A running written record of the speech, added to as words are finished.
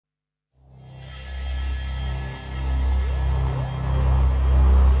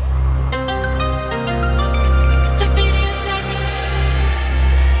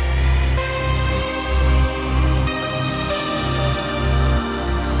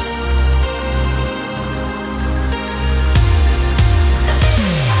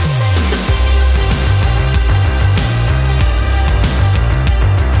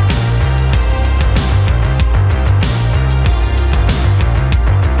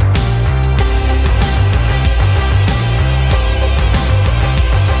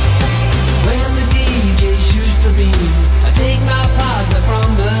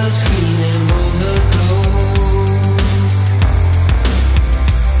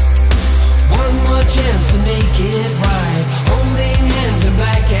it right. Holding hands in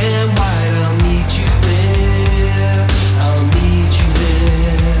black and white. I'll meet you there. I'll meet you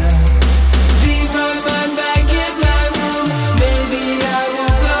there. Leave my mind back in my room. Maybe I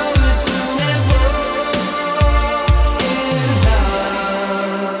will blow it to heaven in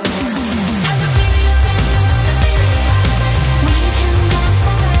love. At the videoteque, we can dance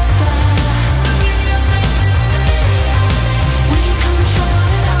forever. We control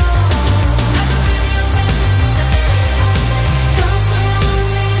it all. At the videoteque, those are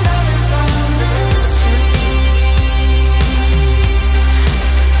only lovers on the street.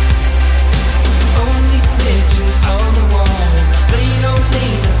 Only pictures on the wall. They don't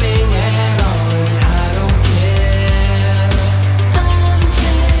mean a thing at all. And I don't care.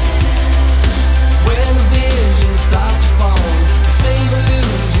 When the vision starts to fall, the same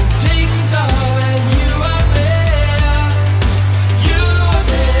illusion takes its all. And you are there. You are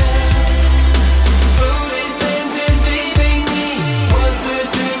there. Slowly senses leaving me. Once the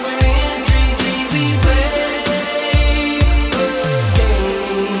tunes are in 3D, we play the game.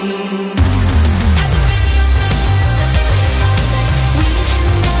 At the videoteque, we can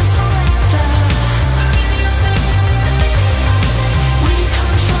dance forever. We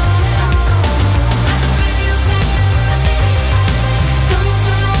control it all. At the videoteque, those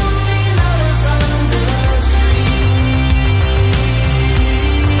are only lovers on the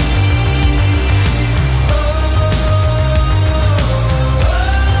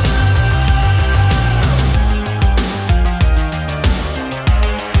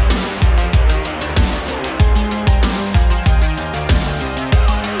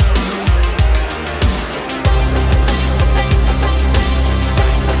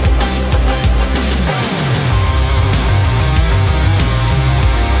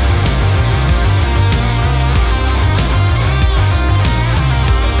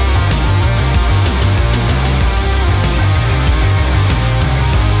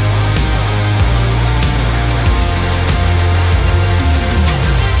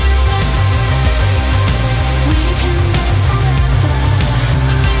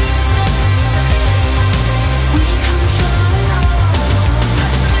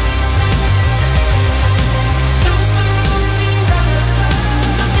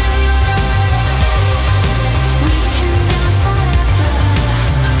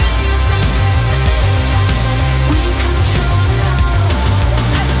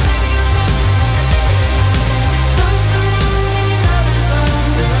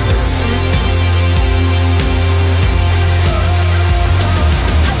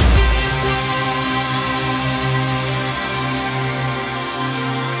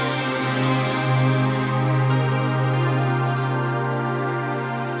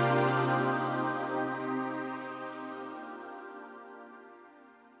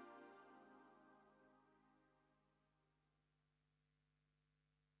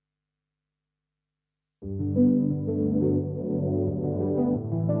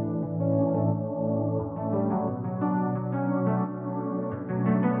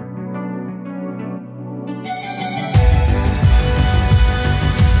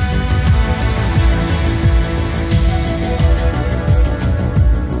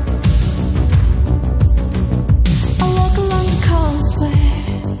I walk along the causeway,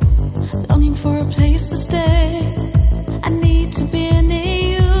 longing for a place to stay. I need to be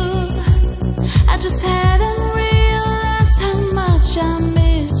near you. I just hadn't realized how much I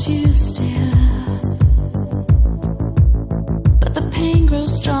miss you still. But the pain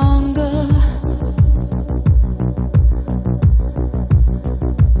grows stronger.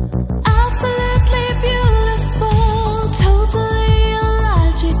 Absolutely beautiful, totally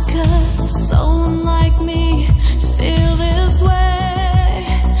illogical. So unlike me to feel this way.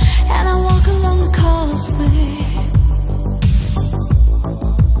 And I walk along the causeway.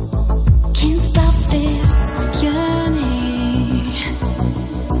 Can't stop this yearning.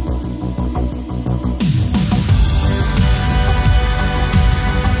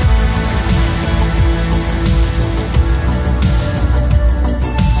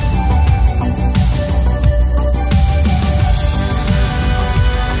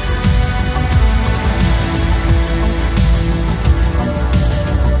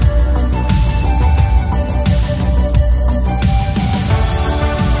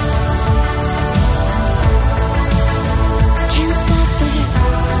 Can't stop this.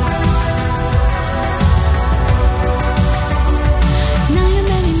 Now you're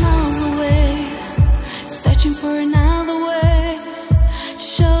many miles away, searching for another way to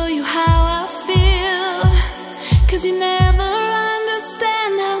show you how I feel. 'Cause you never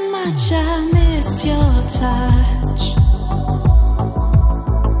understand how much I miss your touch.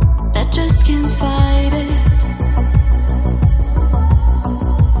 I just can't fight it.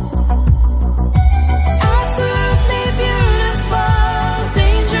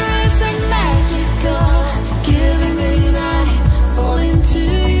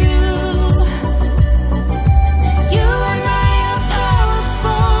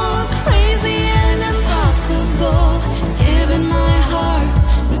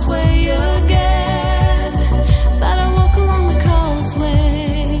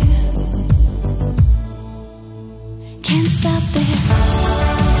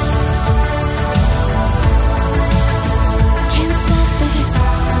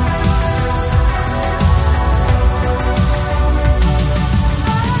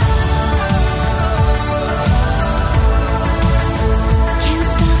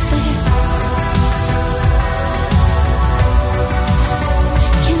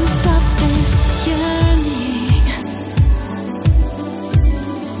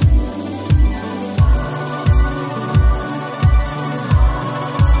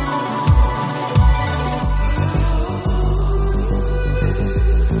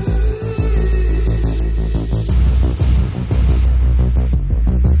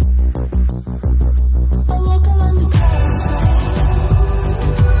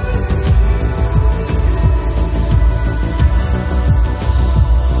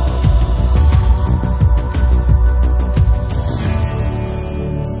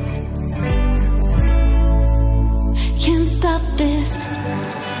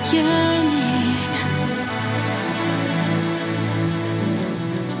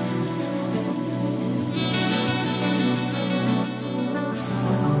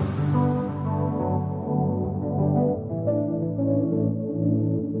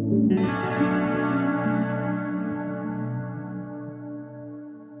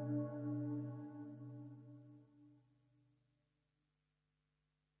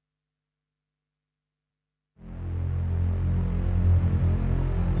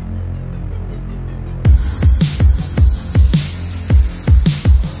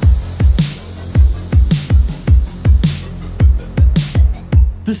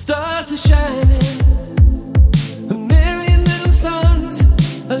 The stars are shining, a million little suns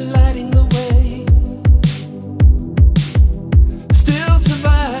are lighting the way. Still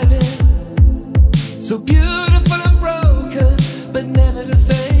surviving, so beautiful and broken, but never to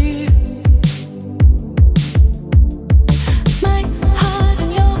fade. My heart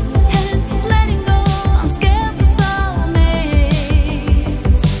in your hands, letting go. I'm scared for soulmates.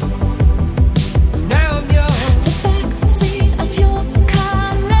 Now I'm yours. The backseat of your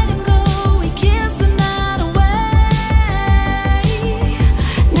car, letting go. We kiss the night away,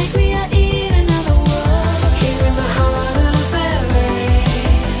 like we are in another world. Here in the heart of LA,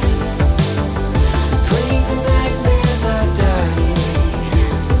 praying the nightmares are dying.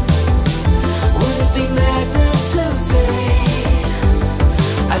 Would it be madness to say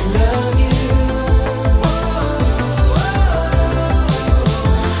I love you?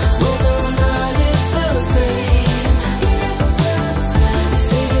 Whether or not it's the same,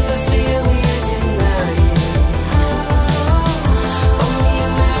 saving the fear we are denying. Only a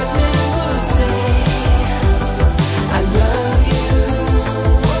madman would say I love you.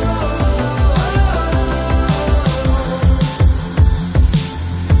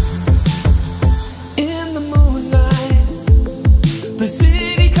 In the moonlight, the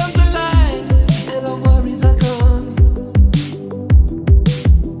city comes alive, and our worries are gone.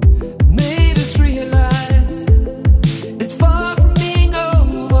 Made us realize it's far from being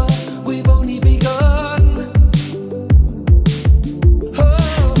over. We've only begun.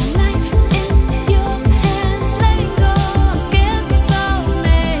 Oh. Life in your hands, letting go. I'm scared for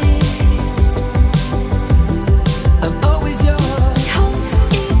soulmates. I'm always yours. We hold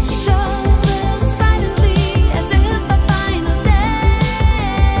each other silently, as if a final day,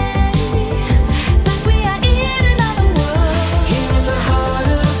 like we are in another world. Here in the heart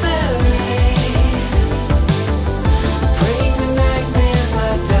of LA, praying the nightmares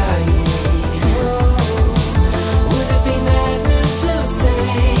are dying. Would it be madness to say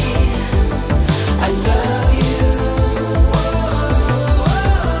I love you?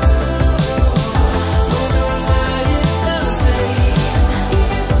 Whether or not it's the same,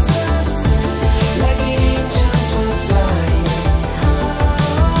 like the angels were flying.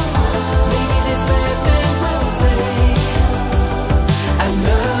 Maybe this madman will say I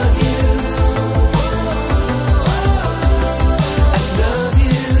love you. I love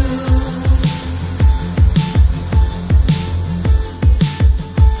you.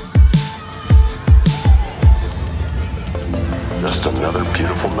 Just another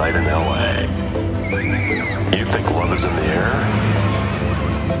beautiful night in LA. You think love is in the air?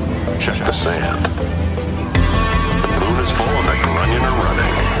 Check the sand. The moon is full and the grunion are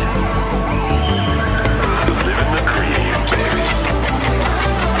running. Live in the cream, baby.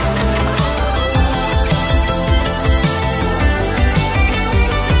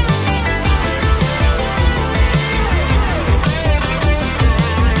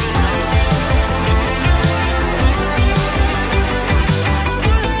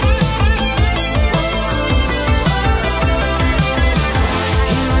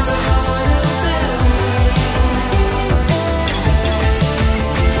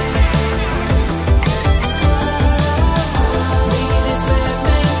 Maybe this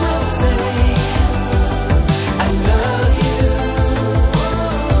madman will say I love you.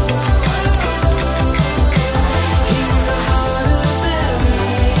 Here in the heart of LA,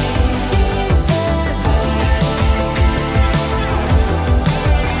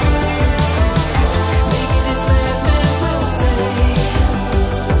 maybe this madman will say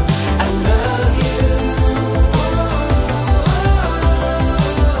I love you.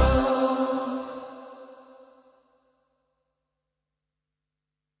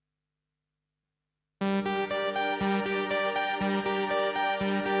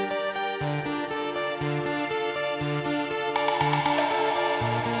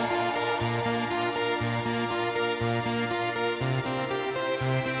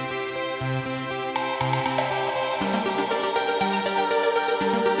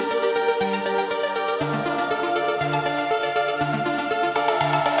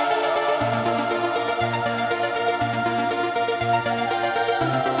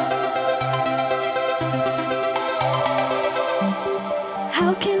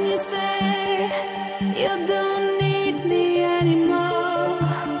 How can you say you don't need me anymore?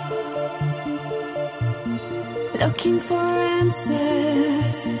 Looking for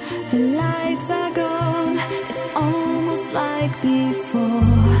answers, the lights are gone. It's almost like before.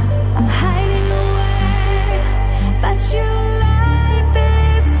 I'm hiding away, but you light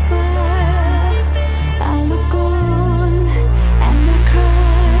this fire. I look on and I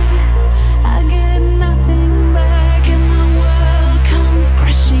cry. I get nothing back and my world comes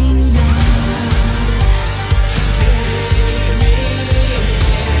crashing.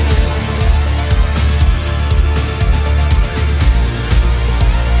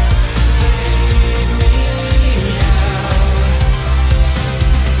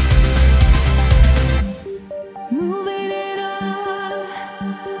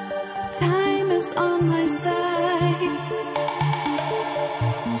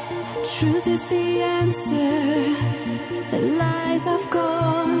 days have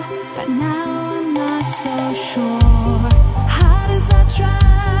gone, but now I'm not so sure. Hard as I try,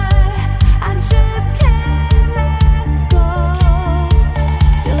 I just can't let go.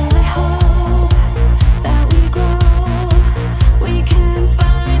 Still I hope that we grow, we can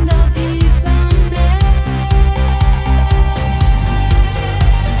find our peace someday.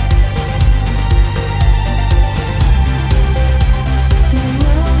 The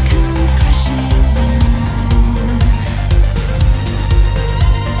world comes crashing down.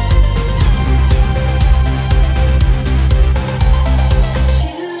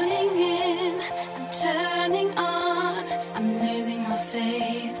 Tuning in, I'm turning on, I'm losing my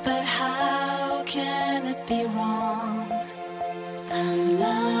faith, but how can it be wrong? I'm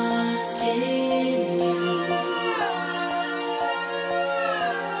lost in you.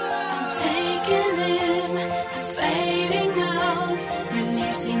 I'm taking in, I'm fading out,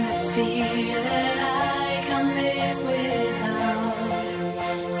 releasing the fear that I can't live without.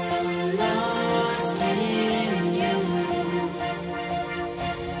 So lost in you.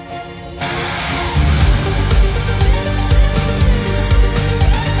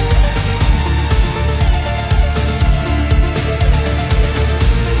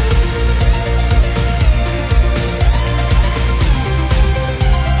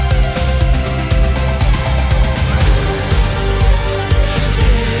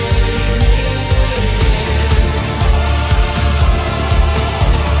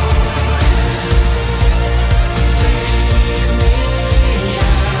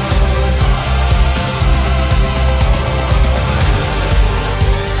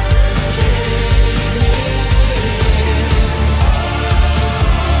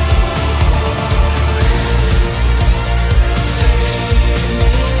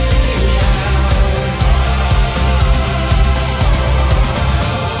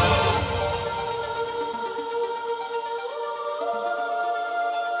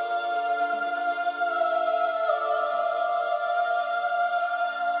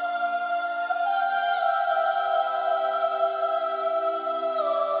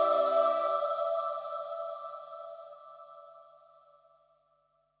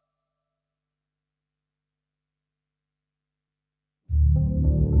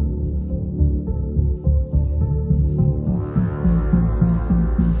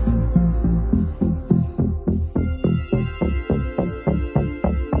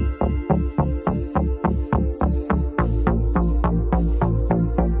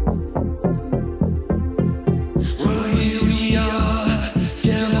 Well, here we are,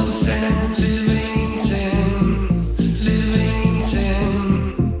 devils and living sin.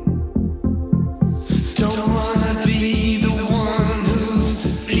 Don't wanna be the one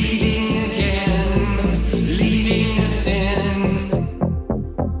who's bleeding again, leading us in.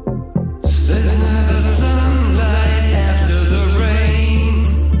 There's never sunlight after the rain.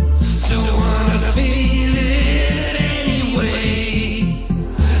 Don't wanna feel it anyway.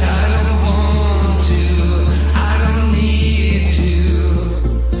 I don't want to, I don't need to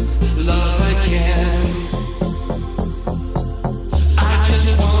love again. I just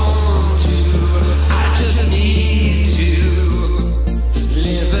want to, I just need to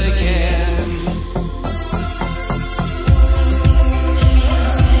live again.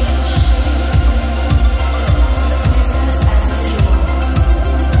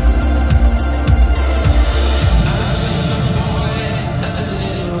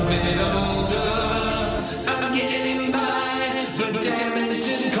 I'm getting by, but damn it's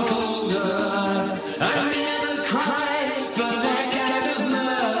just colder. I never cried for that kind of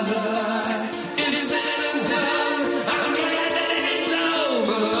mother. It's said and done, I'm glad that it's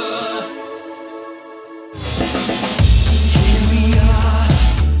over. Here we are,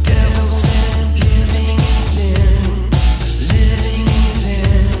 devils and living in sin, living in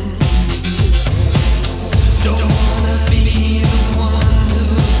sin. Don't wanna be the one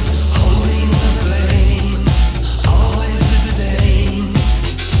who's holding the blame, always the same.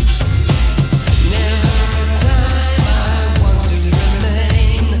 Never a time I want to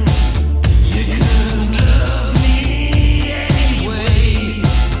remain. You couldn't love me anyway.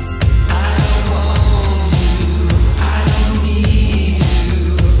 I don't want to, I don't need to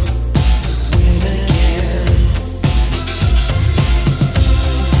win again.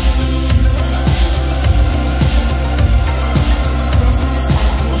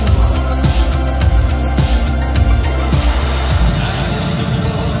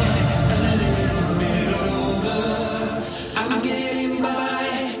 I'm getting by,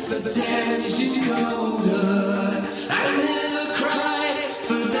 but damn it's just colder. I never cried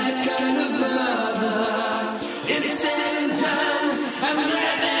for that kind of mother. It's said and done, I'm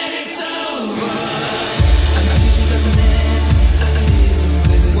glad that it's over. I'm the man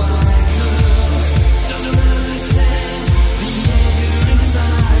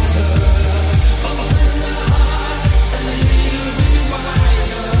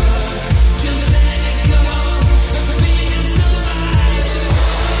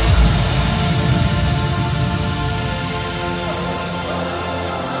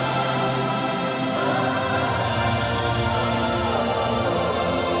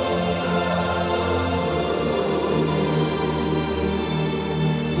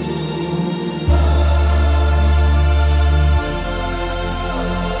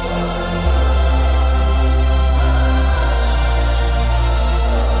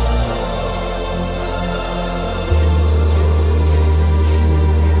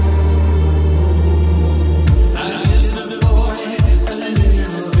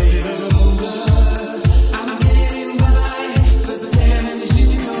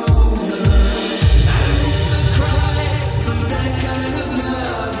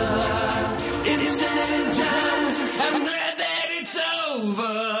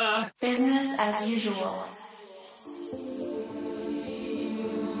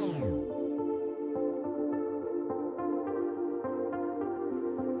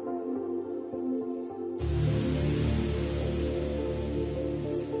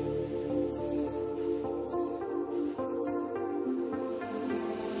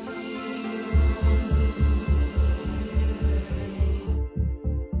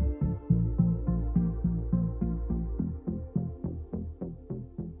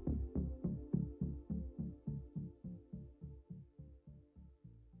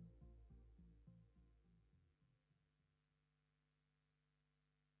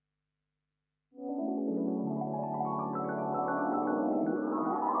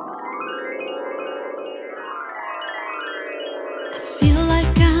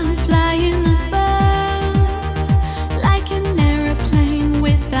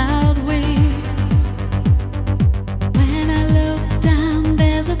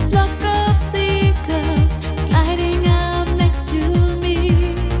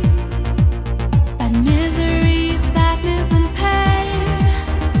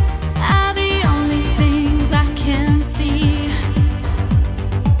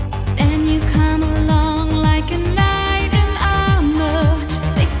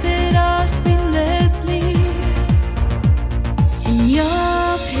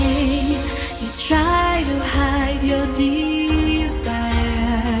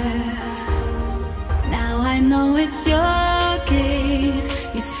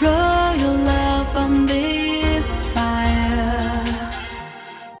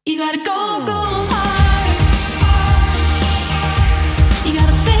gotta go, go hard. You got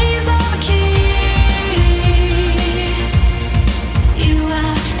the face of a king. You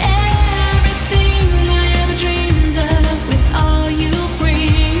are everything I ever dreamed of with all you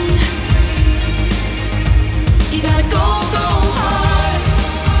bring. You gotta go, go hard.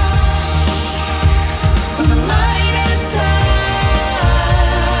 When the lightest touch,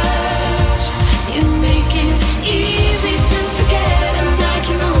 you make it easy to forget, and I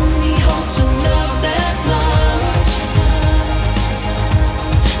can only hope to love that much.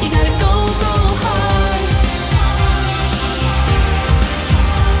 You gotta go, go hard.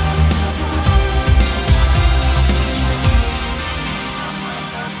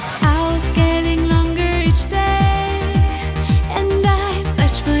 Hours getting longer each day, and I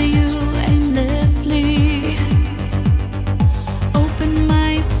search for you aimlessly. Open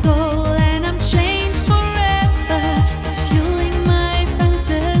my soul and I'm changed forever. You're fueling my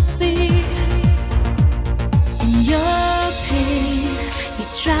fantasy. In your pain, you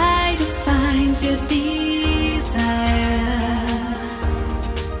try to find your desire,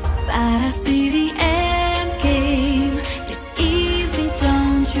 but I see the end game. It's easy,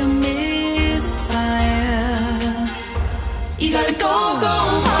 don't you misfire. You gotta go, go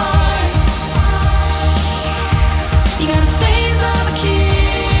hard. You got the face of a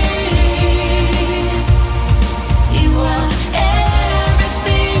king. You are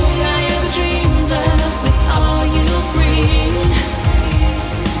everything I ever dreamed of with all you bring.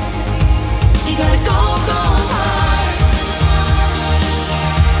 You gotta go, go hard.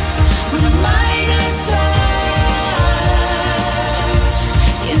 When the lightest touch,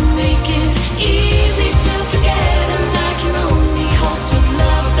 you make it easy to forget, and I can only hope to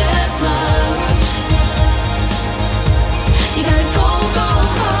love that much. You gotta go, go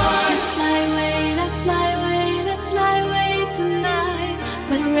hard. Let's fly away, let's fly away, let's fly away tonight.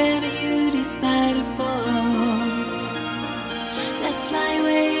 Wherever you decide to fall. Let's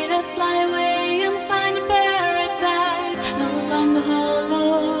fly away and find a paradise. No longer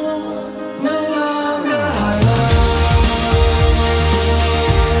hollow. No longer hollow.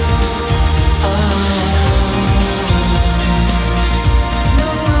 No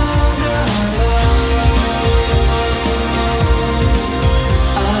longer hollow.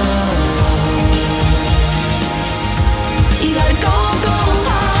 You gotta go, go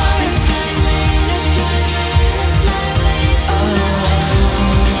hard.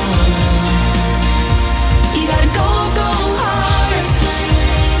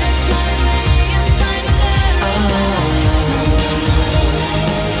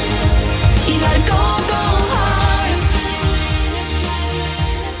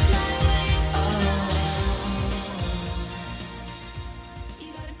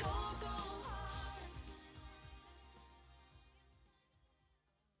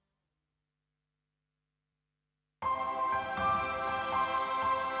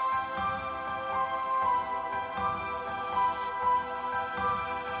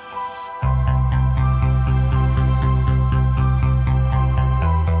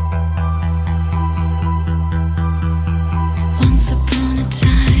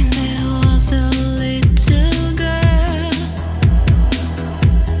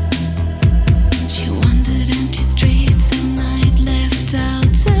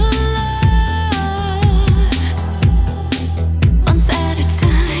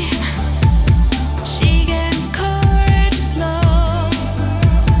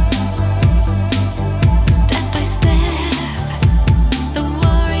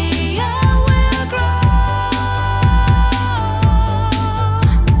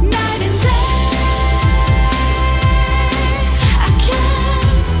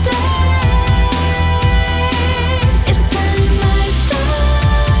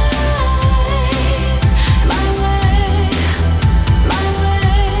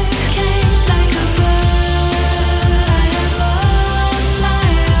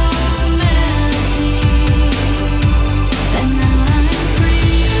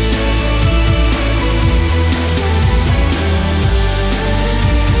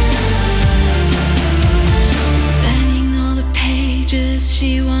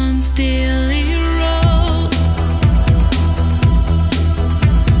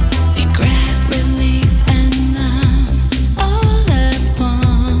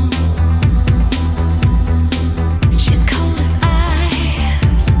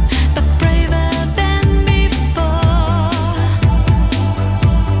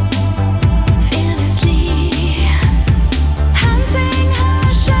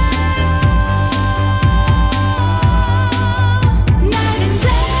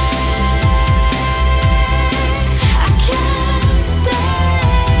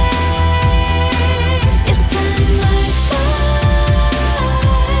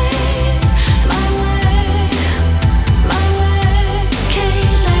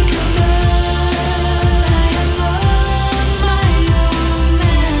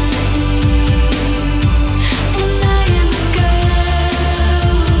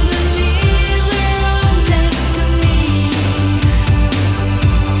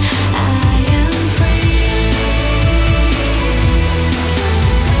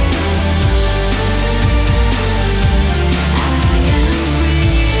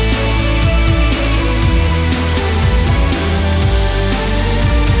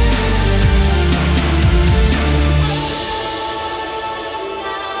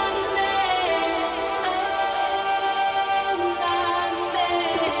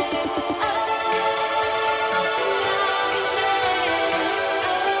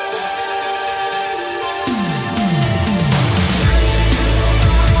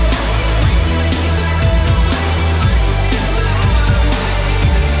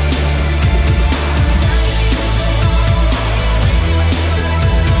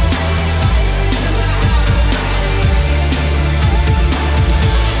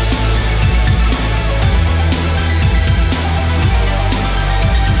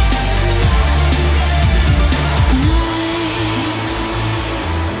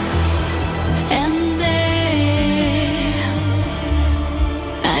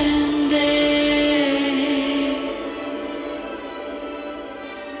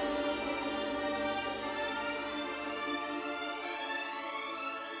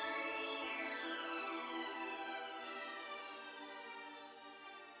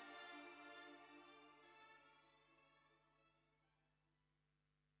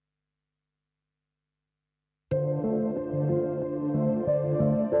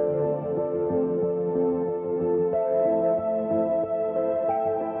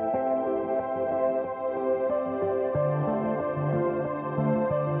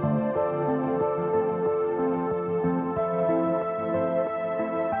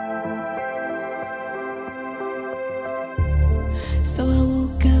 So I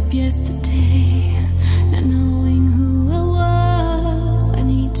woke up yesterday and I know